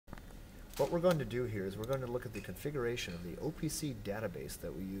What we're going to do here is we're going to look at the configuration of the OPC database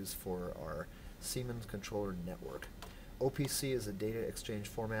that we use for our Siemens controller network. OPC is a data exchange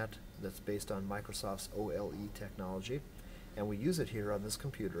format that's based on Microsoft's OLE technology, and we use it here on this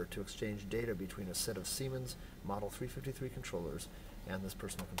computer to exchange data between a set of Siemens Model 353 controllers and this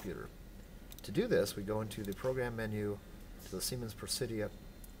personal computer. To do this, we go into the Program menu, to the Siemens Presidia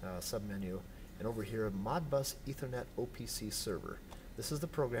submenu, and over here, Modbus Ethernet OPC Server. This is the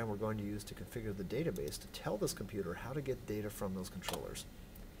program we're going to use to configure the database to tell this computer how to get data from those controllers.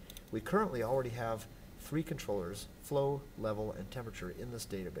 We currently already have 3 controllers, flow, level, and temperature, in this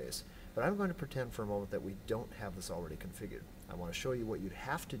database, but I'm going to pretend for a moment that we don't have this already configured. I want to show you what you'd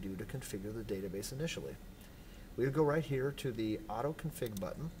have to do to configure the database initially. We would go right here to the Auto Config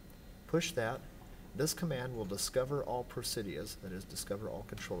button, push that. This command will discover all Presidias, that is, discover all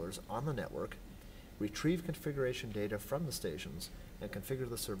controllers on the network, retrieve configuration data from the stations, and configure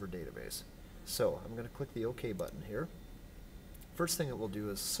the server database. So I'm going to click the OK button here. First thing it will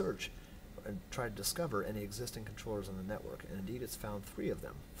do is search and try to discover any existing controllers on the network, and indeed it's found 3 of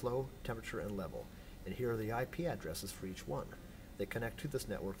them: flow, temperature, and level. And here are the IP addresses for each one. They connect to this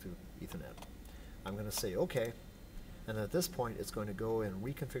network through Ethernet. I'm going to say OK, and at this point it's going to go and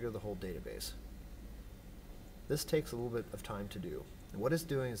reconfigure the whole database. This takes a little bit of time to do. And what it's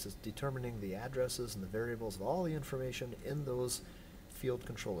doing is it's determining the addresses and the variables of all the information in those field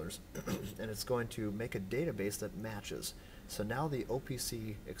controllers, and it's going to make a database that matches. So now the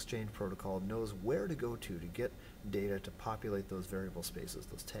OPC exchange protocol knows where to go to get data to populate those variable spaces,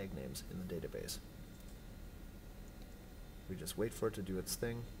 those tag names in the database. We just wait for it to do its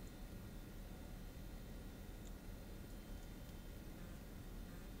thing.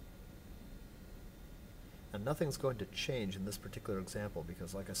 And nothing's going to change in this particular example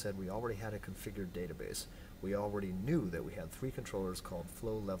because, like I said, we already had a configured database. We already knew that we had 3 controllers called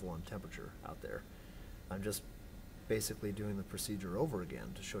flow, level, and temperature out there. I'm just basically doing the procedure over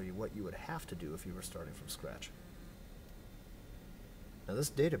again to show you what you would have to do if you were starting from scratch. Now this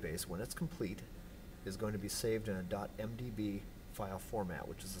database, when it's complete, is going to be saved in a .mdb file format,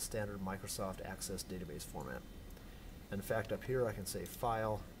 which is the standard Microsoft Access database format. In fact, up here I can say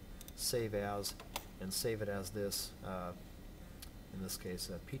File, Save As, and save it as this, in this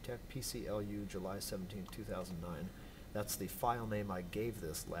case, PTEC PCLU July 17, 2009. That's the file name I gave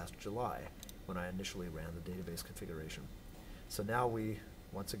this last July when I initially ran the database configuration. So now we,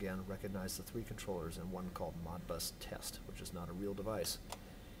 once again, recognize the 3 controllers and one called Modbus Test, which is not a real device.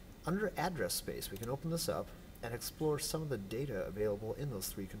 Under address space, we can open this up and explore some of the data available in those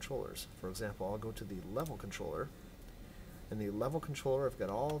 3 controllers. For example, I'll go to the level controller. In the level controller, I've got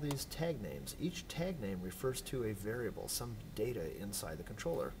all these tag names. Each tag name refers to a variable, some data inside the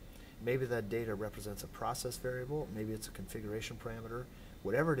controller. Maybe that data represents a process variable, maybe it's a configuration parameter.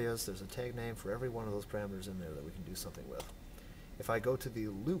 Whatever it is, there's a tag name for every one of those parameters in there that we can do something with. If I go to the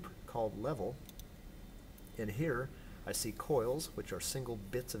loop called level, in here I see coils, which are single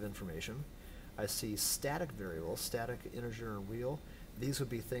bits of information. I see static variables, static, integer, and real. These would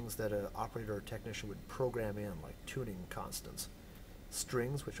be things that an operator or technician would program in, like tuning constants.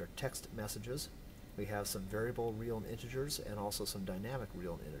 Strings, which are text messages. We have some variable real and integers, and also some dynamic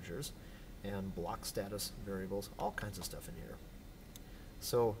real and integers, and block status variables, all kinds of stuff in here.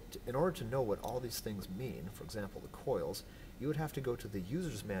 So in order to know what all these things mean, for example, the coils, you would have to go to the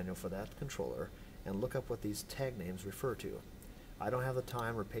user's manual for that controller and look up what these tag names refer to. I don't have the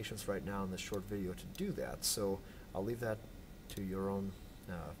time or patience right now in this short video to do that, so I'll leave that to your own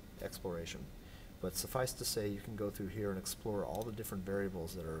exploration. But suffice to say, you can go through here and explore all the different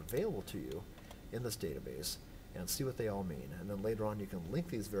variables that are available to you in this database and see what they all mean. And then later on you can link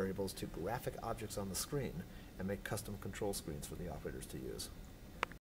these variables to graphic objects on the screen and make custom control screens for the operators to use.